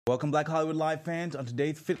Welcome, Black Hollywood Live fans. On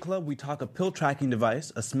today's Fit Club, we talk a pill tracking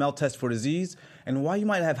device, a smell test for disease, and why you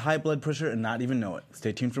might have high blood pressure and not even know it.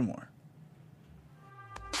 Stay tuned for more.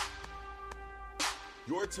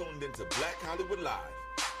 You're tuned into Black Hollywood Live,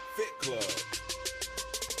 Fit Club.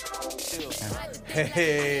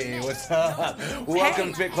 Hey, what's up?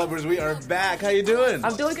 Welcome, Fit Clubbers. We are back. How you doing?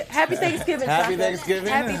 I'm doing good. Happy Thanksgiving. Happy Thanksgiving.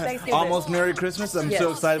 Happy Thanksgiving. Almost Merry Christmas. I'm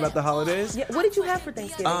so excited about the holidays. Yeah. What did you have for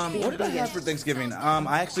Thanksgiving? What did I have for Thanksgiving?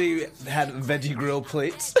 I actually had veggie grill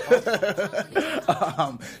plates.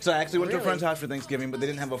 So I actually went to a friend's house for Thanksgiving, but they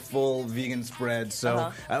didn't have a full vegan spread,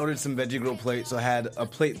 so I ordered some veggie grill plates. So I had a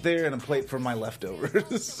plate there and a plate for my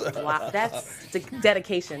leftovers. Wow, that's the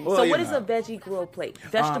dedication. Well, so what is a veggie grill plate?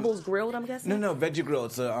 Vegetables grilled, I'm guessing? No, veggie grill.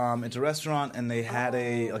 It's a restaurant, and they had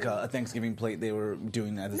a Thanksgiving plate they were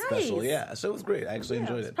doing as a special. Yeah, so it was great. I actually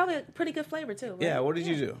enjoyed it. Probably a pretty good flavor too. Right? Yeah. What did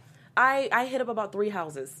you do? I hit up about 3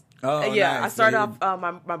 houses. Oh, yeah. nice. I started off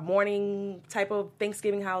my morning type of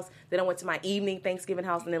Thanksgiving house. Then I went to my evening Thanksgiving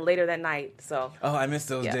house, and then later that night. So. Oh, I miss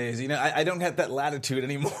those days. You know, I don't have that latitude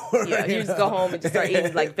anymore. Yeah, you just go home and just start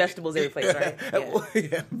eating like vegetables every place, right?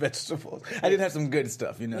 Yeah, vegetables. I did have some good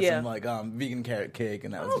stuff. You know, some like vegan carrot cake,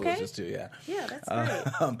 and that was delicious too. Yeah. Yeah,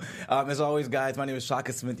 that's great. As always, guys, my name is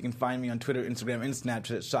Shaka Smith. You can find me on Twitter, Instagram, and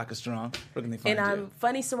Snapchat at Shaka Strong. Where can they find you? And I'm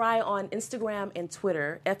Funny Sarai on Instagram and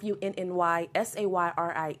Twitter,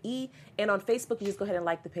 FUNNYSAYRIE, and on Facebook, you just go ahead and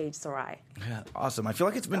like the page Sarai. Yeah, awesome. I feel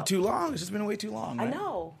like it's been too long. It's just been way too long. Right? I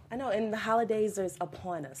know. And the holidays are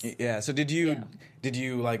upon us. Yeah. So did you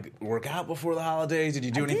like work out before the holidays? Did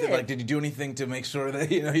you do anything? Did. Like, did you do anything to make sure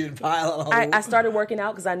that you didn't pile on? I started working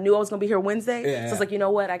out because I knew I was going to be here Wednesday. Yeah, so I was like, you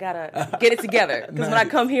know what? I gotta get it together. Because when I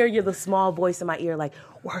come here, you're the small voice in my ear, like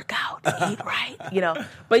work out, eat right,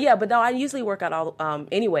 But no, I usually work out all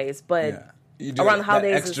anyways. But. Yeah. You do around the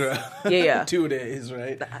holidays, extra 2 days,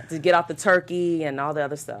 right? To get off the turkey and all the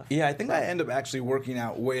other stuff. Yeah, I think I end up actually working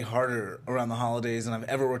out way harder around the holidays than I've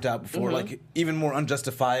ever worked out before, like even more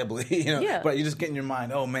unjustifiably, Yeah. But you just get in your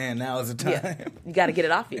mind, oh man, now is the time. Yeah. You got to get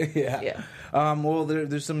it off you. Yeah. Well,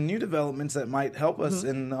 there's some new developments that might help us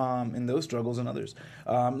in those struggles and others.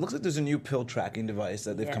 Looks like there's a new pill tracking device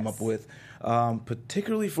that they've come up with,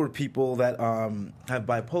 particularly for people that have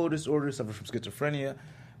bipolar disorder, suffer from schizophrenia.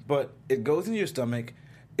 But it goes into your stomach.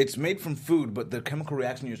 It's made from food, but the chemical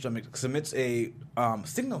reaction in your stomach submits a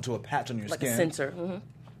signal to a patch on your skin. Like a sensor.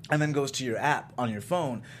 And then goes to your app on your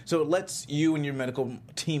phone. So it lets you and your medical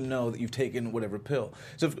team know that you've taken whatever pill.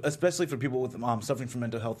 So especially for people with suffering from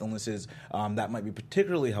mental health illnesses, that might be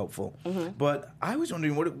particularly helpful. But I was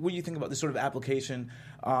wondering, what do you think about this sort of application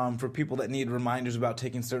for people that need reminders about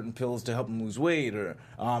taking certain pills to help them lose weight or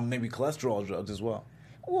maybe cholesterol drugs as well?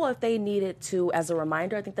 Well, if they need it to as a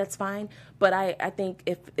reminder, I think that's fine. But I think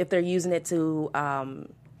if they're using it to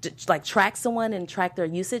like track someone and track their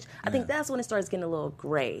usage, I think that's when it starts getting a little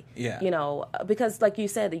gray. Yeah. Because like you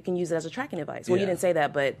said, you can use it as a tracking device. Well, you didn't say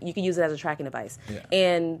that, but you can use it as a tracking device. Yeah.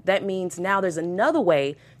 And that means now there's another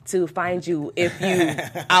way to find you if you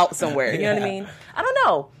out somewhere. You know what I mean? I don't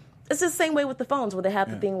know. It's the same way with the phones where they have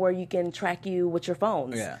the thing where you can track you with your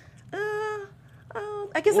phones. Yeah.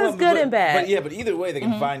 I guess that's good and bad. But either way, they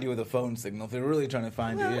can find you with a phone signal if they're really trying to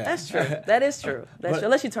find you. Yeah, that's true. That is true. That's true.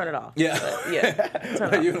 Unless you turn it off. Yeah, turn it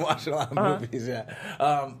off. You've been watching a lot of movies. Yeah,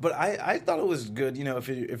 but I thought it was good.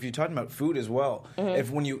 If you're talking about food as well,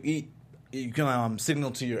 if when you eat, you can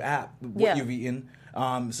signal to your app what you've eaten.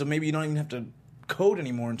 So maybe you don't even have to code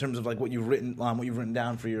anymore in terms of like what you've written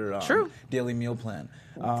down for your daily meal plan.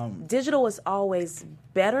 Digital is always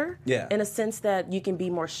better in a sense that you can be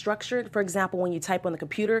more structured. For example, when you type on the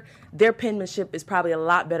computer, their penmanship is probably a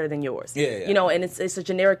lot better than yours. And it's a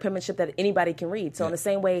generic penmanship that anybody can read. So in the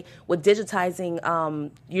same way with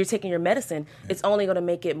digitizing, you're taking your medicine, it's only going to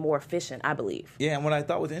make it more efficient, I believe. Yeah, and what I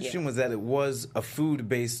thought was interesting was that it was a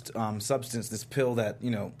food-based substance, this pill that,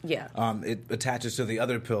 it attaches to the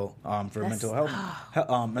other pill for mental health.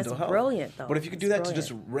 That's brilliant, though. But if you could do that to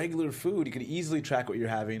just regular food, you could easily track what you're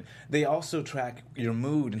having. They also track your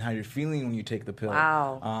mood and how you're feeling when you take the pill.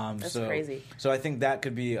 Wow, that's crazy. So I think that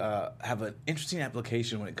could be have an interesting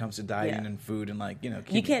application when it comes to dieting and food and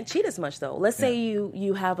you can't cheat as much though. Let's say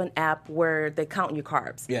you have an app where they count your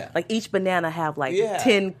carbs. Yeah. Like each banana have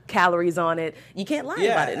 10 calories on it. You can't lie about it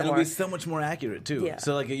anymore. And it'll be so much more accurate too. Yeah.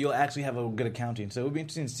 So you'll actually have a good accounting. So it would be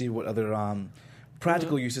interesting to see what other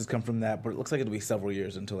practical uses come from that, but it looks like it'll be several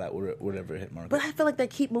years until that would ever hit market. But I feel like they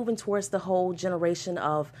keep moving towards the whole generation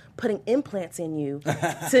of putting implants in you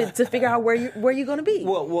to figure out where you're going to be.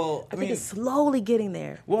 Well, I think it's slowly getting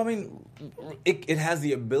there. Well, I mean, it has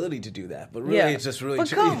the ability to do that, but really it's just really...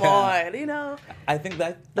 But come on, you know. I think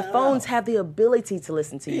that... The phones have the ability to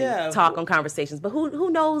listen to you talk on conversations, but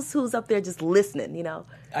who knows who's up there just listening, you know?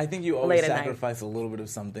 I think you always sacrifice a little bit of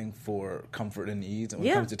something for comfort and ease when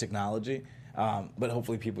it comes to technology. But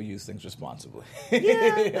hopefully people use things responsibly.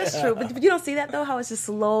 Yeah, that's true. But you don't see that, though, how it's just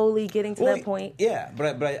slowly getting to that point? Yeah,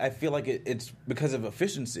 but I feel like it's because of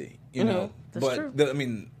efficiency, you know. That's true. I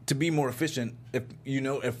mean, to be more efficient, if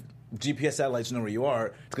GPS satellites know where you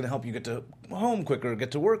are, it's going to help you get to home quicker,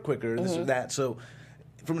 get to work quicker, this or that. So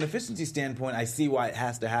from an efficiency standpoint, I see why it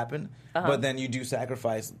has to happen, but then you do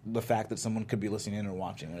sacrifice the fact that someone could be listening in or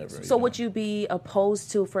watching, whatever. So would you be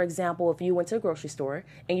opposed to, for example, if you went to a grocery store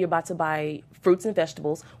and you're about to buy fruits and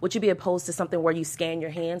vegetables, would you be opposed to something where you scan your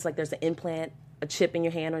hands, like there's an implant, a chip in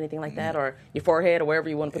your hand or anything like that, or your forehead or wherever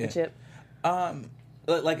you want to put the chip?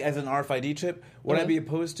 Like as an RFID chip, would I be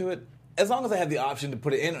opposed to it? As long as I have the option to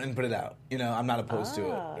put it in and put it out, you know, I'm not opposed to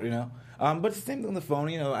it, you know. But it's the same thing on the phone.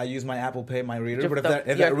 You know, I use my Apple Pay, my reader. But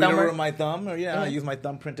if that reader were my thumb, or I use my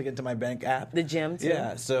thumbprint to get to my bank app. The gym too.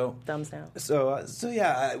 Yeah. So thumbs down. So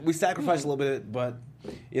yeah, we sacrifice a little bit, but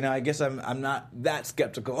you know, I guess I'm not that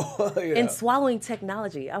skeptical. And swallowing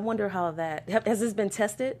technology, I wonder how that has this been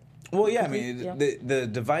tested. Well, yeah, I mean, the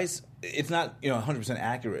device, it's not 100%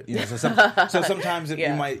 accurate. You know, so sometimes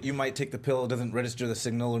you might take the pill, it doesn't register the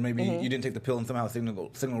signal, or maybe you didn't take the pill and somehow the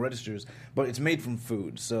signal registers. But it's made from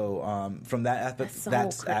food, so from that aspect,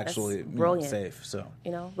 that's actually brilliant. Safe. So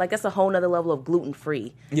like that's a whole nother level of gluten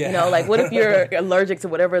free. Yeah. You know, like what if you're allergic to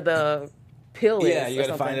whatever the pill is? Yeah, you got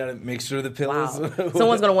to find out and make sure the pill is.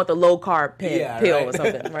 Someone's going to want the low carb pill or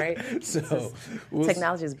something, right? So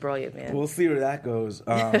technology is brilliant, man. We'll see where that goes.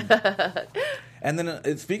 And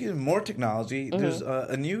then speaking of more technology, there's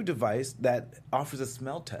a new device that offers a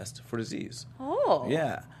smell test for disease. Oh.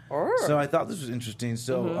 Yeah. So I thought this was interesting.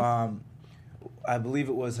 So I believe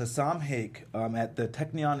it was Hassam Haik at the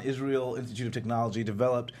Technion Israel Institute of Technology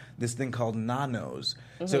developed this thing called Nanos.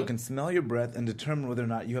 So it can smell your breath and determine whether or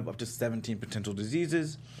not you have up to 17 potential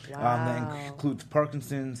diseases. Wow. That includes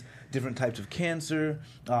Parkinson's, different types of cancer,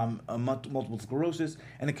 multiple sclerosis,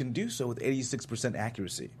 and it can do so with 86%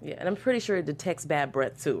 accuracy. Yeah, and I'm pretty sure it detects bad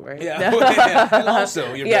breath too, right? Yeah, and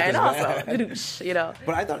also your breath is bad. You know.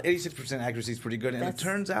 But I thought 86% accuracy is pretty good, and it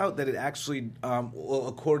turns out that it actually,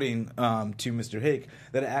 according to Mr. Haik,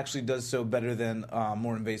 that it actually does so better than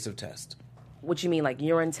more invasive tests. What you mean, like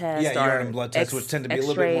urine tests? Yeah, urine and blood tests, which tend to be a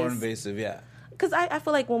little bit more invasive, yeah. Because I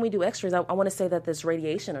feel like when we do X-rays, I want to say that there's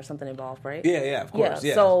radiation or something involved, right? Yeah, of course.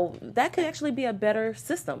 Yeah. So that could actually be a better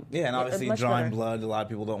system. Yeah, and obviously drawing blood, a lot of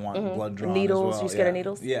people don't want blood drawn needles, as well. You scared of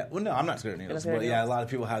needles? Yeah, well, no, I'm not scared of needles, but a lot of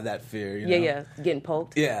people have that fear. Yeah, getting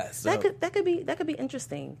poked. Yeah, so. That could be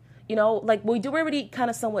interesting. You know, like we already kind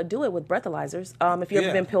of somewhat do it with breathalyzers. If you've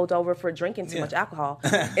ever been pulled over for drinking too much alcohol,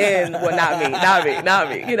 and well, not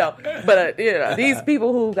me, you know, but these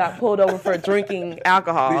people who got pulled over for drinking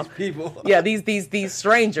alcohol, these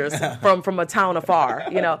strangers from a town afar,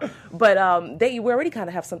 you know, but we already kind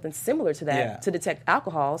of have something similar to that to detect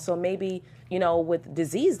alcohol. So maybe with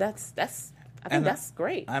disease, I think that's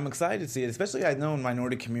great. I'm excited to see it, especially I know in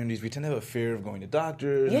minority communities we tend to have a fear of going to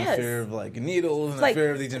doctors, and a fear of like needles, and a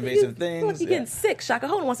fear of these invasive things. Like you're getting sick, Shaka.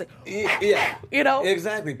 Hold on one second. Yeah,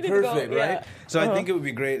 exactly, perfect, right? Yeah. So I think it would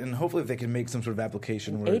be great, and hopefully if they can make some sort of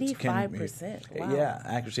application where 85%. Wow. Yeah,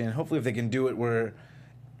 accuracy, and hopefully if they can do it where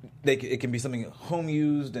it can be something home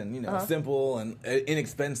used and simple and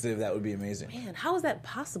inexpensive, that would be amazing. Man, how is that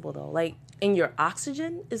possible though? Like in your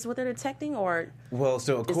oxygen is what they're detecting, or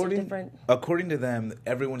so according to them,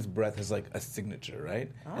 everyone's breath has like a signature,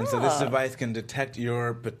 right? And so this device can detect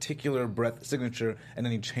your particular breath signature and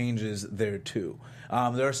any changes there too.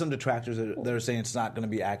 There are some detractors that are saying it's not going to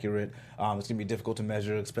be accurate. It's going to be difficult to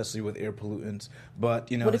measure, especially with air pollutants.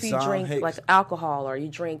 But what if you drink like alcohol, or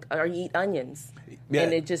you eat onions,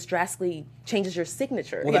 and it just drastically changes your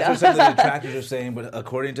signature? Well, that's what some of the detractors are saying. But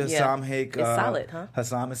according to Hassam Haik, it's solid, huh?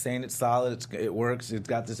 Hassam is saying it's solid. It works. It's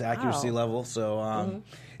got this accuracy level. So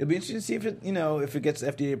it'll be interesting to see if it gets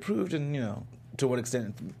FDA approved and to what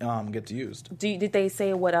extent it gets used. Did they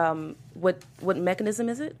say what mechanism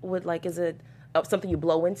is it? Is it something you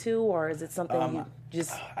blow into, or is it something you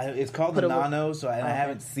just? It's called the Nano. So I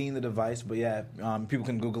haven't seen the device, but people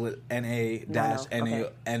can Google it.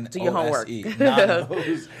 NA-NANOSE. Do your homework.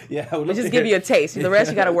 Nanos. Yeah, we'll just give you a taste. The rest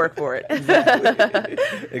you got to work for it.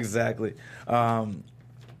 Exactly.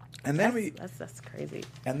 And then that's crazy.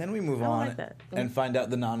 And then we move on and find out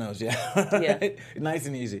the nanos. Right? Nice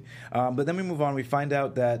and easy. But then we move on. We find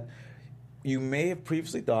out that you may have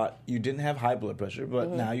previously thought you didn't have high blood pressure, but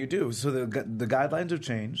now you do. So the guidelines have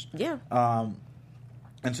changed. Yeah.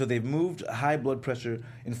 And so they've moved high blood pressure.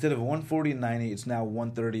 Instead of 140/90, it's now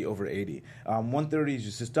 130/80. 130 is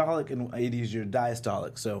your systolic and 80 is your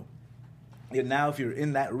diastolic. So now if you're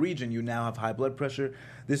in that region, you now have high blood pressure.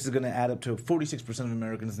 This is going to add up to 46% of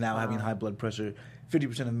Americans now having high blood pressure,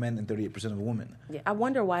 50% of men and 38% of women. Yeah, I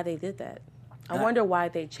wonder why they did that. I wonder why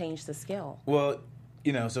they changed the scale. Well,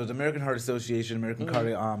 so it's American Heart Association, American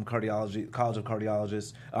Cardiology, College of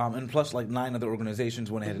Cardiologists, and plus like 9 other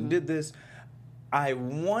organizations went ahead and did this. I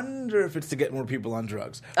wonder if it's to get more people on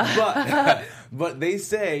drugs, but they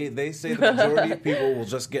say the majority of people will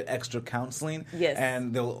just get extra counseling,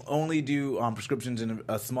 and they'll only do prescriptions in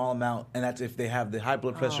a small amount, and that's if they have the high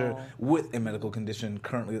blood pressure with a medical condition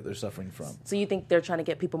currently that they're suffering from. So you think they're trying to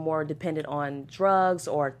get people more dependent on drugs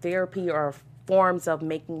or therapy or forms of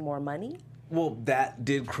making more money? Well, that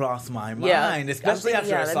did cross my mind, especially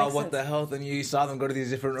after I saw What the Health, and you saw them go to these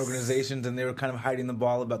different organizations, and they were kind of hiding the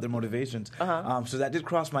ball about their motivations. So that did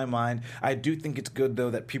cross my mind. I do think it's good, though,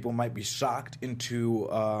 that people might be shocked into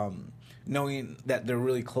knowing that they're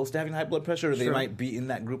really close to having high blood pressure, or they might be in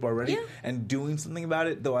that group already and doing something about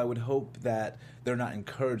it, though I would hope that they're not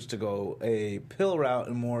encouraged to go a pill route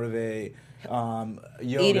and more of a yoga,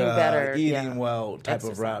 eating better, eating well type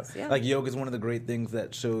exercise, of route. Yeah. Like yoga is one of the great things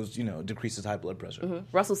that shows, decreases high blood pressure.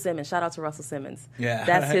 Russell Simmons, shout out to Russell Simmons. Yeah,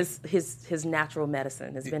 that's his natural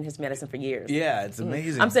medicine. Has been his medicine for years. Yeah, it's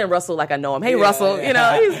amazing. I'm saying Russell like I know him. Hey, Russell, he's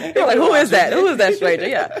like, who is that? Who is that stranger?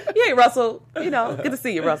 Yeah, hey, Russell, good to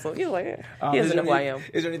see you, Russell. He's like, he doesn't know who I am.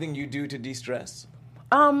 Is there anything you do to de-stress?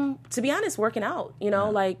 To be honest, working out,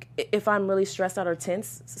 like if I'm really stressed out or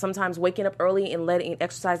tense, sometimes waking up early and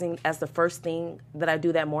exercising as the first thing that I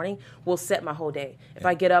do that morning will set my whole day. If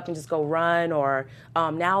I get up and just go run, or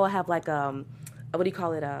now I have like what do you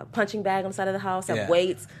call it, a punching bag on the side of the house. I have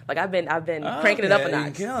weights. Like I've been cranking it up a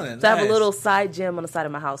notch. So I have a little side gym on the side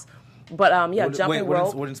of my house. But jumping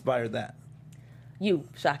rope. What inspired that? You,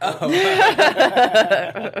 Shaka.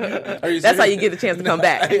 That's how you get a chance to come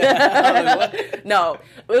back. No,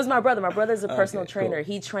 it was my brother. My brother's a personal trainer.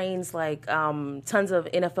 Cool. He trains like tons of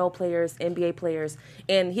NFL players, NBA players,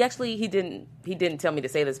 and he didn't tell me to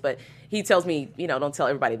say this, but he tells me, don't tell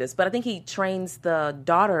everybody this, but I think he trains the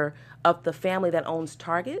daughter of the family that owns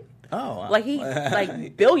Target. Oh, like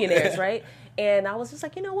like billionaires, right? And I was just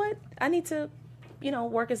like, you know what? I need to,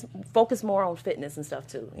 focus more on fitness and stuff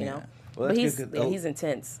too. You know. Well, but he's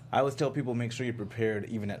intense. I always tell people, make sure you're prepared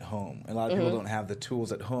even at home. A lot of people don't have the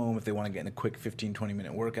tools at home if they want to get in a quick 15,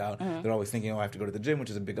 20-minute workout. They're always thinking, I have to go to the gym, which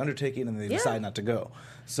is a big undertaking, and they decide not to go.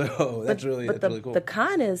 So that's really cool. The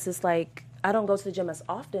con is, it's like, I don't go to the gym as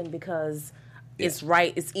often because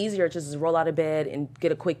it's easier to just roll out of bed and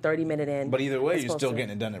get a quick 30-minute in. But either way, you're still getting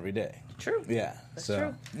it done every day. True. Yeah. That's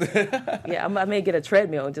true. Yeah, I may get a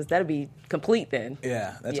treadmill. That'd be complete then.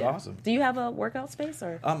 Yeah, that's awesome. Do you have a workout space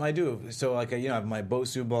or? I do. So I have my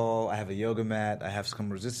Bosu ball. I have a yoga mat. I have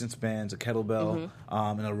some resistance bands, a kettlebell,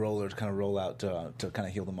 and a roller to kind of roll out to kind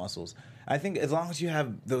of heal the muscles. I think as long as you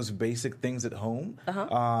have those basic things at home,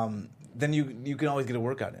 then you can always get a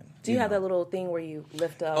workout in. Do you have that little thing where you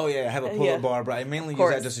lift up? Oh yeah, I have a pull-up bar, but I mainly use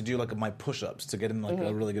that just to do like my push-ups to get in like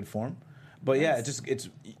a really good form. But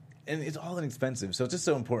it's all inexpensive, so it's just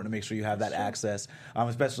so important to make sure you have that access,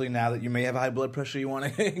 especially now that you may have high blood pressure. You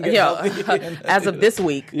want to get healthy. As of this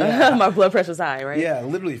week, my blood pressure's high, right? Yeah,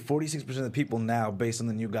 literally 46% of the people now, based on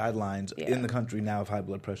the new guidelines in the country, now have high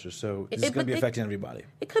blood pressure. So this is going to be affecting everybody.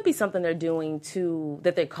 It could be something they're doing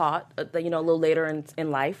that they caught, a little later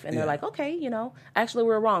in life, and they're like, okay, actually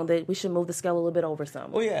we're wrong. That we should move the scale a little bit over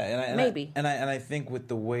some. Oh yeah, maybe. I think with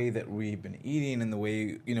the way that we've been eating and the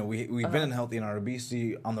way we've been unhealthy in our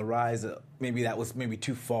obesity on the rise, maybe that was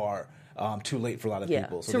too far, too late for a lot of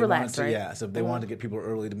people. So too relaxed, right? Yeah, so they wanted to get people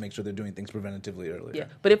early to make sure they're doing things preventatively earlier. Yeah,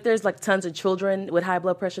 but if there's like tons of children with high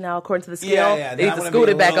blood pressure now, according to the scale, they need to scoot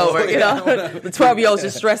it back over. The 12-year-olds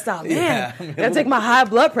just stressed out. Man, gotta take my high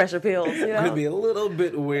blood pressure pills. I'm gonna be a little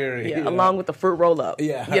bit wary. Yeah, along with the fruit roll up.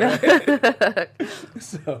 Yeah,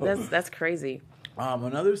 so that's crazy.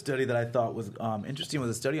 Another study that I thought was interesting was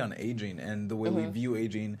a study on aging and the way we view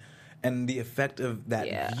aging and the effect of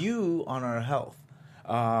that view on our health.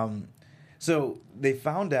 So they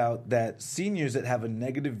found out that seniors that have a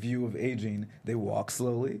negative view of aging, they walk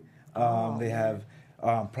slowly. They have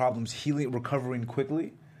problems recovering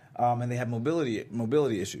quickly. and they have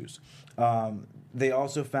mobility issues. They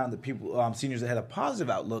also found that people, seniors that had a positive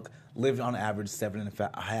outlook, lived on average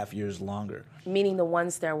 7.5 years longer. Meaning the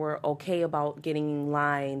ones that were okay about getting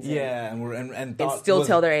lines. And still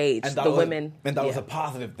tell their age. Women. And that was a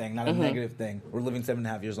positive thing, not a negative thing. We're living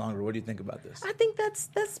 7.5 years longer. What do you think about this? I think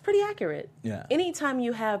that's pretty accurate. Yeah. Anytime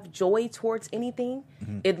you have joy towards anything,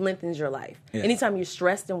 it lengthens your life. Yeah. Anytime you're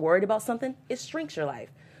stressed and worried about something, it shrinks your life.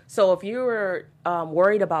 So if you're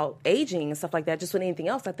worried about aging and stuff like that, just with anything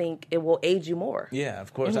else, I think it will age you more. Yeah,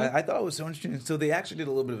 of course. I thought it was so interesting. So they actually did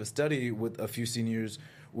a little bit of a study with a few seniors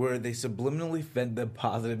where they subliminally fed them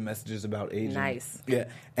positive messages about aging. Nice. Yeah.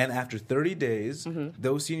 And after 30 days,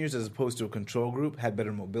 those seniors, as opposed to a control group, had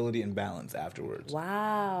better mobility and balance afterwards.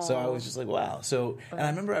 Wow. So I was just like, wow. So, and I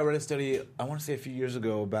remember I read a study, I want to say a few years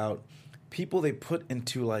ago, about people they put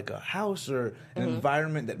into like a house or an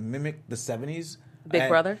environment that mimicked the 70s. Big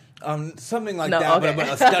Brother? Something like that, okay. but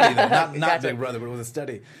a study, though. Not Gotcha. Big Brother, but it was a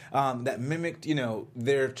study that mimicked,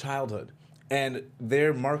 their childhood. And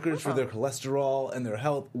their markers for their cholesterol and their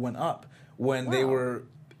health went up when they were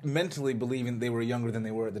mentally believing they were younger than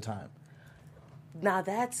they were at the time. Now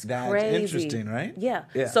that's crazy. That's interesting, right? Yeah.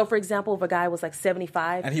 So, for example, if a guy was like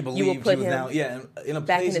 75, and he believed you would put he was him now, in a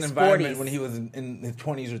place and environment 40s. When he was in his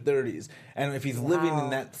 20s or 30s, and if he's living in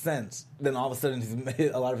that sense, then all of a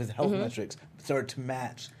sudden a lot of his health metrics start to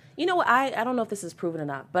match. You know what? I don't know if this is proven or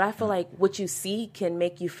not, but I feel like what you see can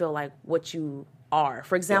make you feel like what you are.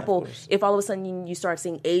 For example, if all of a sudden you start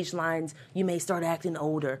seeing age lines, you may start acting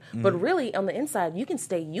older. But really, on the inside, you can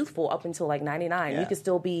stay youthful up until like 99. You can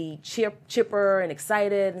still be chipper and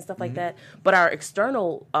excited and stuff like that. But our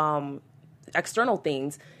external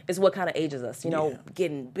things is what kind of ages us.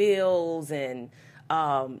 Getting bills and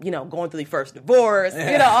going through the first divorce,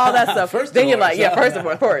 all that stuff. Then you're like, first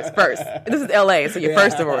divorce, first. This is LA, so your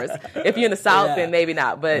first divorce. If you're in the South, then maybe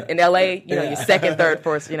not. But in LA, your second, third,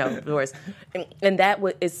 fourth, divorce. And that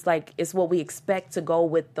it's what we expect to go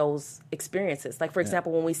with those experiences. Like, for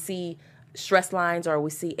example, when we see stress lines or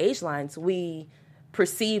we see age lines, we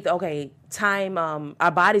perceive, time,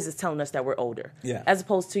 our bodies is telling us that we're older. Yeah. As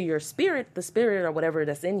opposed to your spirit, the spirit or whatever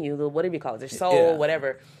that's in you, whatever you call it, your soul,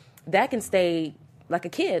 whatever, that can stay like a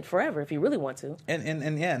kid forever if you really want to.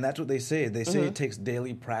 And that's what they say. They say it takes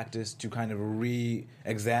daily practice to kind of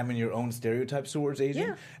re-examine your own stereotypes towards aging.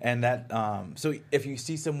 Yeah. And that so if you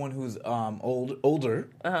see someone who's older,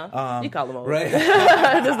 you call them older, right?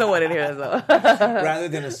 There's no one in here though. Rather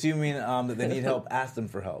than assuming that they need help, ask them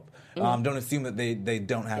for help. Don't assume that they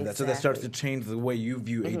don't have that. So that starts to change the way you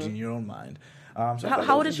view aging in your own mind.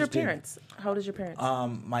 How old is your parents?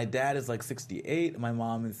 My dad is like 68. My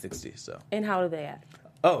mom is 60. So. And how are they at?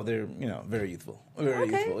 Oh, they're very youthful. Very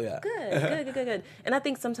youthful. Yeah. Good. And I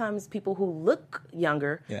think sometimes people who look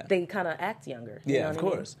younger, they kind of act younger. Yeah, of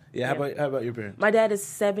course. I mean? Yeah. How about your parents? My dad is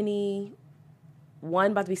 71,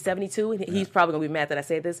 about to be 72. He's probably gonna be mad that I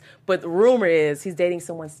say this, but the rumor is he's dating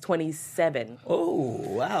someone's 27. Oh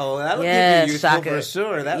wow, that'll give you youthful for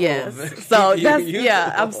sure. So that's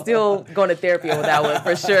I'm still going to therapy with that one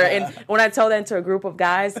for sure. And when I told that to a group of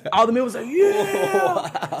guys, all the men was like,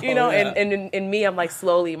 and me, I'm like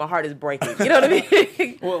slowly, my heart is breaking. You know what I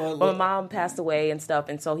mean? Well, my mom passed away and stuff,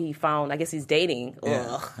 and so he found, I guess he's dating.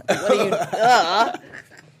 Yeah. What are you?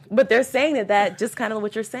 But they're saying that just kind of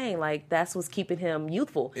what you're saying, like that's what's keeping him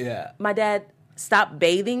youthful. Yeah. My dad stopped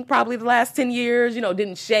bathing probably the last 10 years,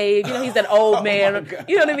 didn't shave. He's an old man.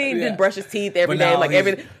 You know what I mean? Didn't brush his teeth every day, like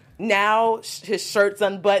everything. Now his shirt's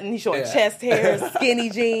unbuttoned. He's showing chest hairs, skinny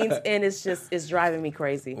jeans, and it's driving me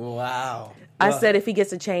crazy. Wow. I said if he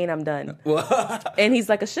gets a chain, I'm done. And he's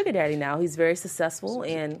like a sugar daddy now. He's very successful.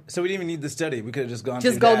 So we didn't even need the study. We could have just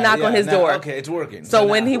gone knock on his door. Okay, it's working. So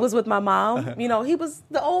when he was with my mom, he was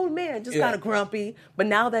the old man, just kind of grumpy. But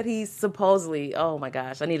now that he's supposedly, oh my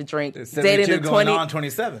gosh, I need a drink. Dating the 20 on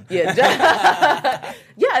 27. Yeah.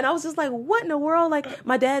 Yeah, and I was just like, what in the world? Like,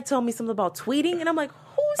 my dad told me something about tweeting, and I'm like,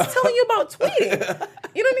 who's telling you about tweeting?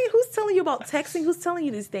 You know what I mean? Who's telling you about texting? Who's telling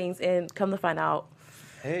you these things? And come to find out,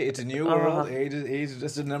 hey, it's a new world. Age is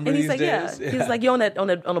just a number these days. Yeah. He's like, you on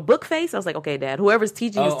a book face? I was like, okay, Dad. Whoever's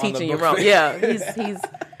teaching is teaching you wrong. Yeah,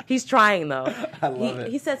 he's trying though. I love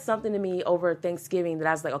it. He said something to me over Thanksgiving that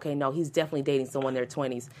I was like, okay, no, he's definitely dating someone in their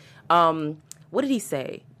 20s. What did he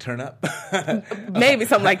say? Turn up. Maybe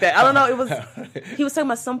something like that. I don't know. He was talking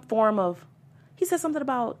about some form of. He said something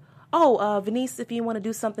about, Venice, if you want to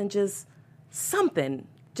do something, just something.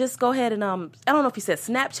 just go ahead and I don't know if he said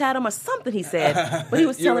Snapchat him or something he said, but he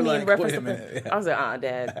was telling me in reference to minute, yeah. I was like,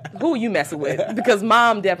 Dad, who are you messing with? Because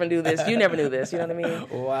Mom definitely knew this. You never knew this. You know what I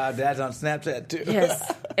mean? Wow, Dad's on Snapchat too.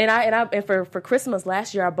 Yes. And for Christmas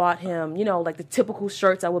last year I bought him, like the typical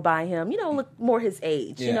shirts I would buy him, look more his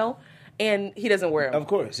age, and he doesn't wear them. Of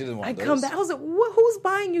course, he doesn't want those. I come back, I was like, who's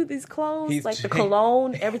buying you these clothes? The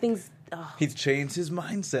cologne, everything's... Oh. He's changed his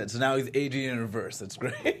mindset, so now he's aging in reverse. That's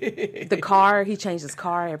great. The car, he changed his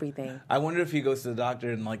car, everything. I wonder if he goes to the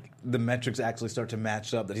doctor and the metrics actually start to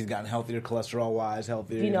match up, that he's gotten healthier, cholesterol-wise,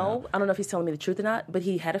 healthier. I don't know if he's telling me the truth or not, but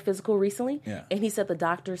he had a physical recently, and he said the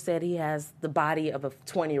doctor said he has the body of a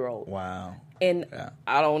 20-year-old. Wow. And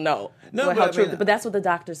I don't know but that's what the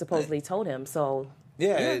doctor supposedly told him, so...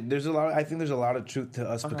 Yeah, there's a lot. I think there's a lot of truth to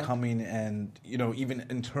us becoming, and even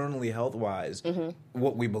internally, health-wise,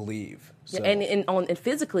 what we believe. So. Yeah, and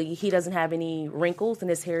physically, he doesn't have any wrinkles, and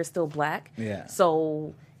his hair is still black. Yeah,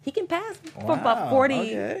 so he can pass for about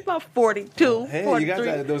 40, about 42. Hey, 43. you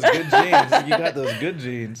got those good genes. You got those good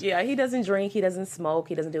genes. Yeah, he doesn't drink, he doesn't smoke,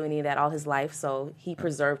 he doesn't do any of that all his life, so he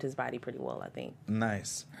preserved his body pretty well, I think.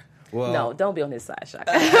 Nice. Well, no, don't be on his side,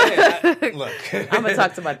 Shaka. Look, I'm gonna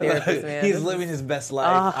talk to my therapist, man. He's living his best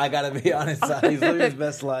life. I gotta be on his side. He's living his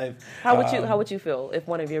best life. How would you feel if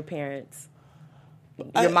one of your parents,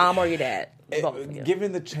 your mom or your dad,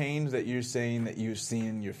 given the change that you're saying that you're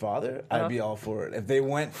seeing your father, I'd be all for it. If they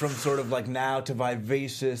went from sort of now to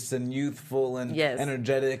vivacious and youthful and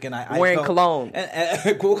energetic, and I wearing felt, cologne,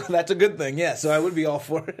 cool, that's a good thing. Yeah, so I would be all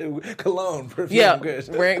for it. Cologne, perfume,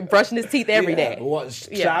 good. Brushing his teeth every day. What,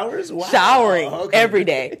 showers, wow. Showering every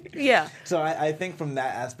day. Yeah. So I think from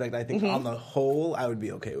that aspect, I think on the whole, I would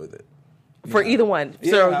be okay with it. For either one.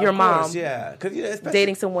 So your mom. Course, yeah.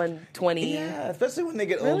 Dating someone 20. Yeah, especially when they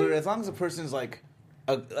get older. As long as the person's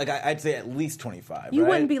I'd say at least 25. You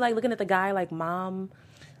wouldn't be looking at the guy Mom,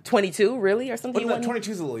 22, really? Or something? Well, no,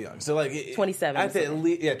 22 is a little young. So 27. I'd say at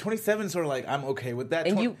least, 27 is sort of I'm okay with that.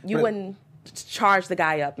 And you wouldn't charge the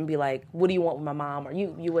guy up and be like, what do you want with my mom? Or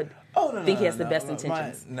you would think he has the best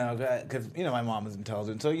intentions. No, because my mom is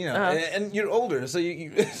intelligent, so and you're older, so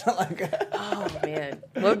you it's not oh man.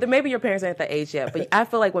 Well, maybe your parents aren't at that age yet, but I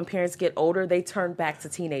feel like when parents get older, they turn back to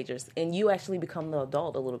teenagers, and you actually become the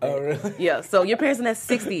adult a little bit. Oh really? Yeah. So your parents in that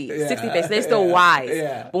 60 base, they're still wise.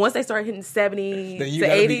 Yeah. But once they start hitting 70 then to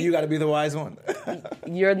 80, you got to be the wise one.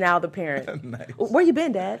 You're now the parent. Nice. Where you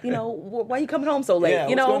been, Dad? Why you coming home so late? Yeah,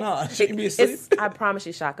 what's going on? Should you be asleep? I promise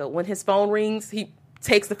you, Shaka, when his phone rings, he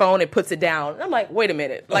takes the phone and puts it down. And I'm like, wait a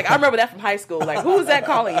minute. I remember that from high school. Who is that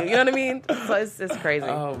calling you? You know what I mean? So it's crazy.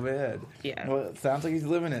 Oh, man. Yeah. Well, it sounds like he's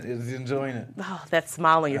living it. He's enjoying it. Oh, that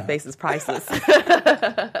smile on your face is priceless.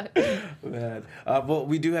 Man. Well,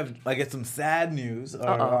 we do have, some sad news,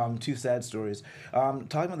 or two sad stories. Talking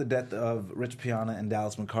about the death of Rich Piana and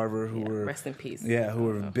Dallas McCarver, who were... Rest in peace. Yeah, who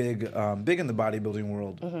were big in the bodybuilding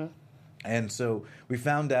world. Mm-hmm. And so we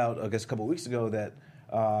found out, I guess, a couple of weeks ago that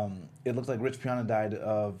it looks like Rich Piana died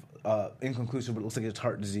of inconclusive, but it looks like it's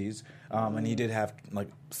heart disease. And he did have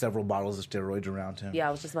several bottles of steroids around him. Yeah,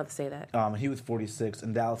 I was just about to say that. He was 46,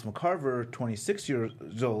 and Dallas McCarver, 26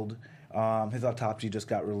 years old. His autopsy just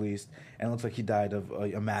got released, and it looks like he died of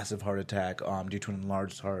a massive heart attack due to an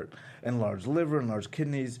enlarged heart, enlarged liver, enlarged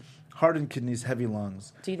kidneys, hardened kidneys, heavy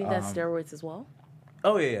lungs. Do you think that's steroids as well?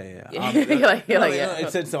 Oh, yeah. It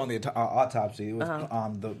said so on the autopsy. It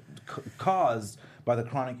was caused by the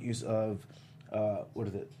chronic use of,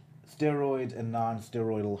 steroids and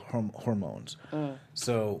non-steroidal hormones.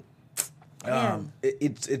 So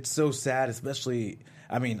it's so sad, especially...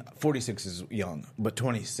 46 is young, but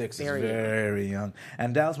 26 is very young.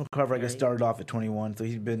 And Dallas McCarver, I guess, started off at 21, so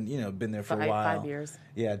he'd been there for a while. 5 years.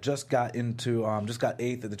 Yeah, just got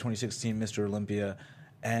 8th at the 2016 Mr. Olympia.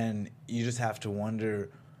 And you just have to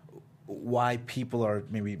wonder why people are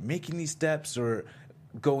maybe making these steps or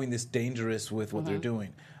going this dangerous with what they're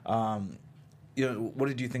doing. What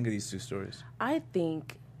did you think of these two stories? I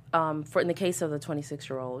think, in the case of the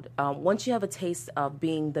 26-year-old, once you have a taste of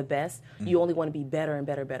being the best, you only want to be better and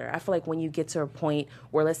better and better. I feel like when you get to a point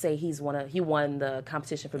where, let's say, he won the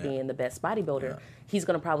competition for being the best bodybuilder, he's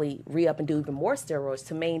going to probably re-up and do even more steroids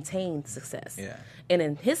to maintain success. Yeah. And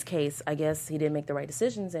in his case, I guess he didn't make the right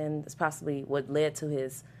decisions, and it's possibly what led to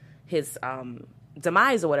his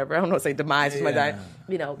demise or whatever. I don't know if I say demise is my diet,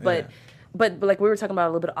 But like we were talking about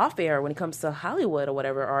a little bit off air when it comes to Hollywood or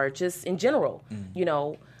whatever, or just in general,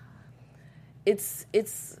 it's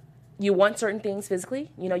you want certain things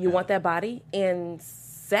physically, you want that body, and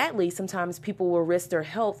sadly sometimes people will risk their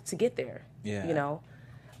health to get there.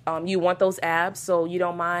 You want those abs, so you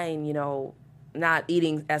don't mind, not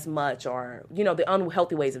eating as much, or the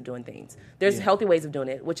unhealthy ways of doing things. There's healthy ways of doing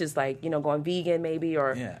it, which is like going vegan maybe,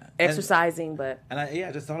 or exercising.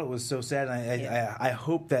 I just thought it was so sad. And I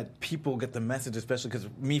hope that people get the message, especially because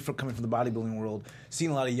me, coming from the bodybuilding world,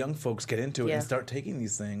 seeing a lot of young folks get into it and start taking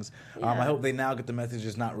these things. I hope they now get the message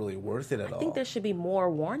it's not really worth it at all. I think there should be more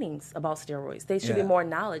warnings about steroids. There should be more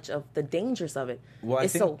knowledge of the dangers of it. Well,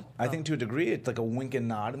 I think to a degree it's like a wink and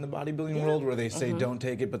nod in the bodybuilding world, where they say don't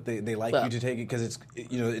take it, but they like you to take it because it's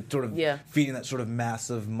it's sort of feeding that sort of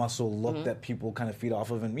massive muscle look that people kind of feed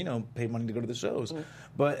off of, and pay money to go to the shows.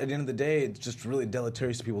 But at the end of the day, it's just really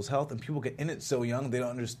deleterious to people's health, and people get in it so young they don't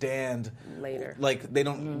understand later. Like they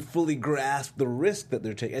don't fully grasp the risk that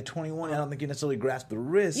they're taking. At 21, I don't think you necessarily grasp the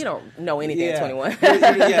risk. You don't know anything at 21.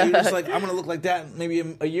 You're just like, I'm going to look like that maybe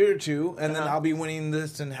a year or two, and then I'll be winning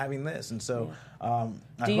this and having this, and so.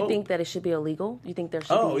 Do you think that it should be illegal? You think there should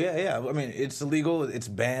be? Oh, yeah. I mean, it's illegal. It's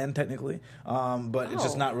banned technically, but it's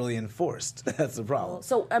just not really enforced. That's the problem.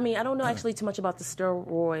 So, I mean, I don't know actually too much about the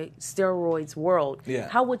steroids world. Yeah.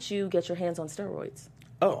 How would you get your hands on steroids?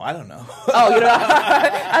 Oh, I don't know. Oh,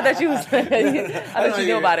 I thought you was. I thought you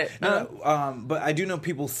knew about it. No, but I do know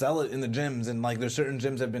people sell it in the gyms, and like there's certain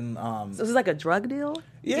gyms that have been. So this is like a drug deal.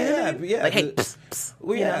 Yeah. Like, hey, psst.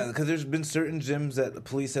 Well, yeah, because there's been certain gyms that the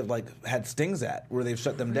police have had stings at, where they've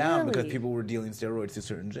shut them down because people were dealing steroids to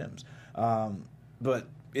certain gyms. But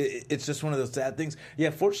it's just one of those sad things.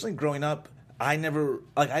 Yeah, fortunately, growing up, I never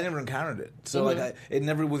encountered it. So it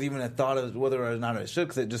never was even a thought of whether or not I should,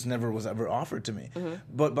 because it just never was ever offered to me.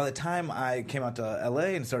 But by the time I came out to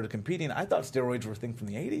LA and started competing, I thought steroids were a thing from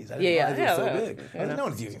the 80s. I didn't realize they were so big. I was like, no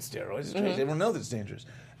one's using steroids. It's crazy. Everyone knows it's dangerous.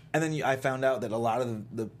 And then I found out that a lot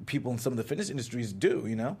of the people in some of the fitness industries do,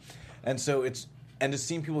 and so and just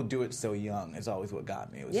seeing people do it so young is always what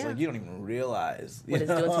got me. It was like you don't even realize what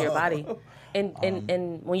it's doing to your body,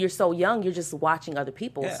 and when you're so young, you're just watching other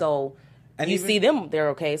people, so. And you see them, they're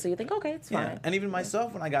okay, so you think, okay, it's fine. And even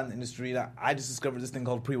myself, when I got in the industry, I just discovered this thing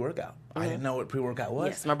called pre-workout. I didn't know what pre-workout was.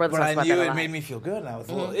 Yes, my brother talks about that a lot. But I knew it made me feel good, and I was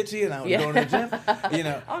a little itchy, and I was going to the gym.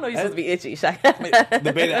 I don't know you're supposed to be itchy.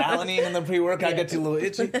 The beta-alanine and the pre-workout gets you a little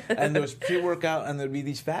itchy. And there was pre-workout, and there'd be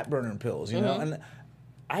these fat-burner pills, And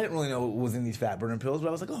I didn't really know what was in these fat-burner pills, but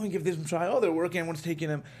I was like, let me give this a try. Oh, they're working. Everyone's taking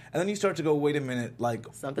them. And then you start to go, wait a minute, like,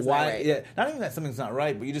 something's why? Not right. Yeah, not even that something's not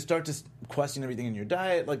right, but you just start to question everything in your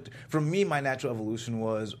diet. Like, for me, my natural evolution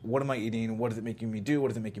was, what am I eating? What is it making me do? What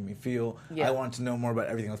is it making me feel? Yeah. I wanted to know more about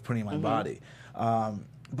everything I was putting in my body.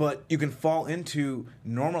 But you can fall into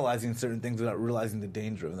normalizing certain things without realizing the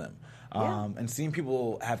danger of them. And seeing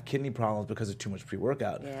people have kidney problems because of too much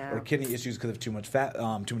pre-workout, or kidney issues because of too much fat,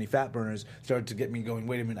 too many fat burners, started to get me going,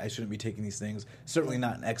 wait a minute, I shouldn't be taking these things. Certainly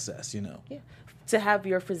not in excess, Yeah. To have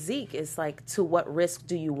your physique is like, to what risk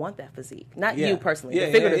do you want that physique? Not you personally,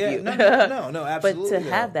 the figurative you. No, absolutely. But to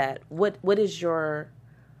have that, what is your...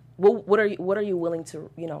 What are you willing to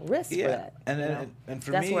risk for that? And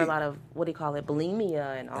for that's me, where a lot of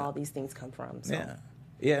bulimia and all these things come from. So.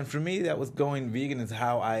 Yeah, and for me, that was going vegan is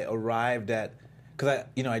how I arrived at, because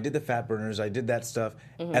I did the fat burners, I did that stuff,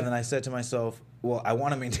 and then I said to myself, well, I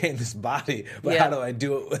want to maintain this body, but how do I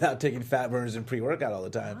do it without taking fat burners and pre-workout all the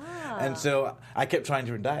time? And so I kept trying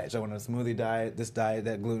different diets. I went on a smoothie diet, this diet,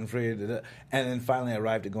 that gluten-free, and then finally I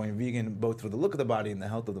arrived at going vegan, both for the look of the body and the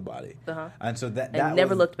health of the body. And so that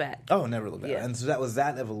never looked back. Oh, never looked back. And so that was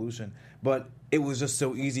that evolution. But it was just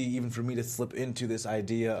so easy even for me to slip into this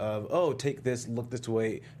idea of, take this, look this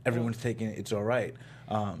way, everyone's taking it, it's all right.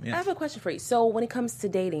 I have a question for you. So when it comes to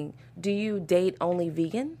dating, do you date only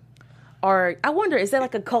vegan? Or I wonder, is that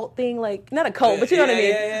like a cult thing? Like, not a cult, but you know what I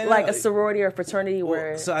mean? Like a sorority or fraternity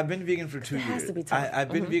where... So I've been vegan for 2 years. It has to be tough. I've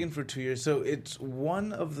been vegan for 2 years. So it's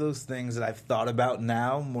one of those things that I've thought about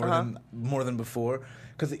now more than before.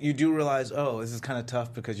 Because you do realize, this is kind of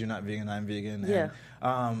tough because you're not vegan, I'm vegan. Yeah.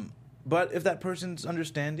 And, but if that person's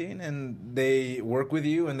understanding and they work with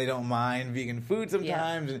you and they don't mind vegan food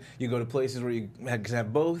sometimes, and you go to places where you can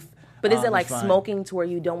have both... But is it like smoking to where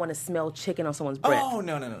you don't want to smell chicken on someone's breath? Oh,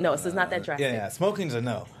 no. No, so it's not that drastic. Yeah, smoking's a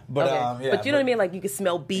no. But, but you know what I mean? Like, you can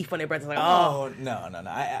smell beef on their breath. It's like, no.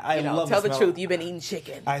 I love tell the the truth. You've been eating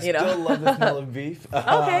chicken. I still love the smell of beef.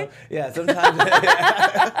 Okay. Sometimes.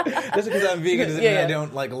 Just because I'm vegan doesn't mean I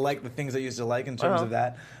don't like the things I used to like in terms of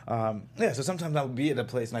that. So sometimes I'll be at a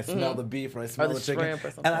place and I smell the beef or I smell the chicken.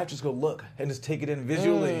 And I have to just go look and just take it in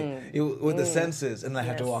visually with the senses, and then I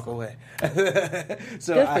have to walk away.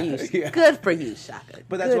 So good for you. Good for you, Shaka.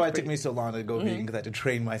 But that's why it took me so long to go vegan, because I had to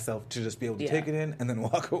train myself to just be able to take it in and then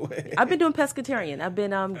walk away. I've been doing pescatarian. I've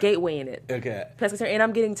been gatewaying it. Okay. Pescatarian, and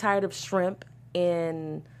I'm getting tired of shrimp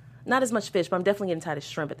and not as much fish, but I'm definitely getting tired of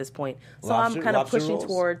shrimp at this point. So I'm kind of pushing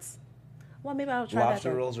towards Well, maybe I'll try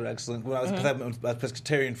lobster rolls are excellent. Well, I was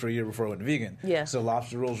pescatarian for a year before I went vegan. Yeah. So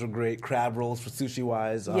lobster rolls were great. Crab rolls for sushi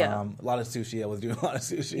wise. A lot of sushi. I was doing a lot of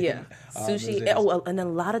sushi. Yeah. Sushi. And then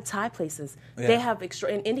a lot of Thai places. Yeah. They have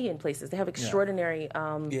and Indian places. They have extraordinary.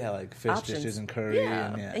 Like fish options. dishes and curry.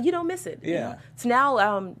 Yeah. And you don't miss it. Yeah. You know? So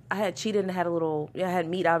now I had cheated and had I had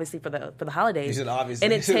meat obviously for the holidays. You said obviously.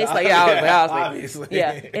 And it tastes like obviously.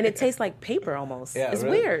 Yeah. And it tased like paper almost. Yeah, it's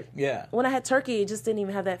really? weird. Yeah. When I had turkey, it just didn't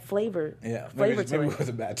even have that flavor. Yeah. Maybe it was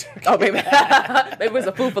a bad turkey. Oh, maybe it was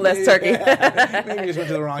a food for less turkey. Maybe you just went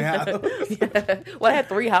to the wrong house. Well, I had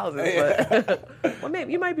 3 houses, but well,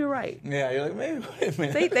 maybe you might be right. Yeah, you're like, maybe wait a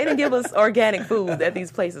minute. They didn't give us organic food at these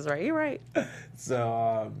places, right? You're right.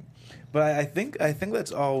 So, but I think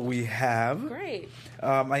that's all we have. Great.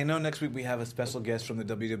 I know next week we have a special guest from the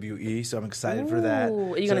WWE, so I'm excited for that.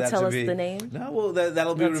 Are you going to tell us the name? No, well,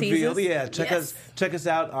 that'll be revealed. Teases? Yeah, check us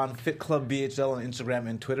out on Fit Club BHL on Instagram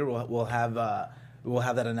and Twitter. We'll have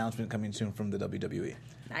that announcement coming soon from the WWE.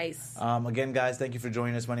 Nice. Again, guys, thank you for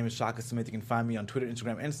joining us. My name is Shaka Smith. You can find me on Twitter,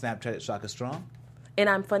 Instagram, and Snapchat at Shaka Strong. And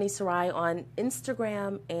I'm Funny Sarai on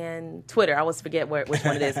Instagram and Twitter. I always forget which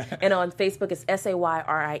one it is. And on Facebook, it's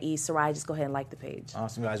SAYRIE Sarai. Just go ahead and like the page.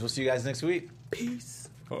 Awesome, guys. We'll see you guys next week. Peace.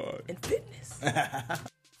 And fitness.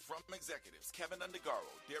 From executives Kevin Undergaro,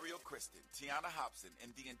 Dario Kristen, Tiana Hobson,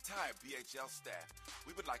 and the entire BHL staff,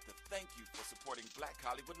 we would like to thank you for supporting Black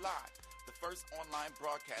Hollywood Live, the first online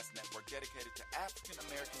broadcast network dedicated to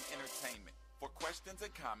African-American entertainment. For questions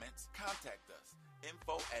and comments, contact us.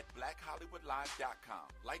 info@blackhollywoodlive.com.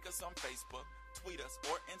 Like us on Facebook, tweet us,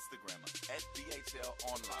 or Instagram us at BHL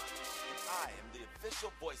Online. And I am the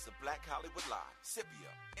official voice of Black Hollywood Live,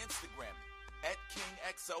 Scipio. Instagram me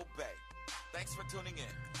 @KingXOBay. Thanks for tuning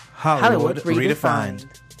in. Hollywood Redefined.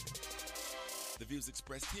 The views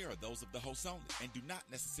expressed here are those of the host only and do not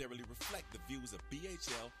necessarily reflect the views of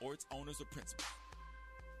BHL or its owners or principals.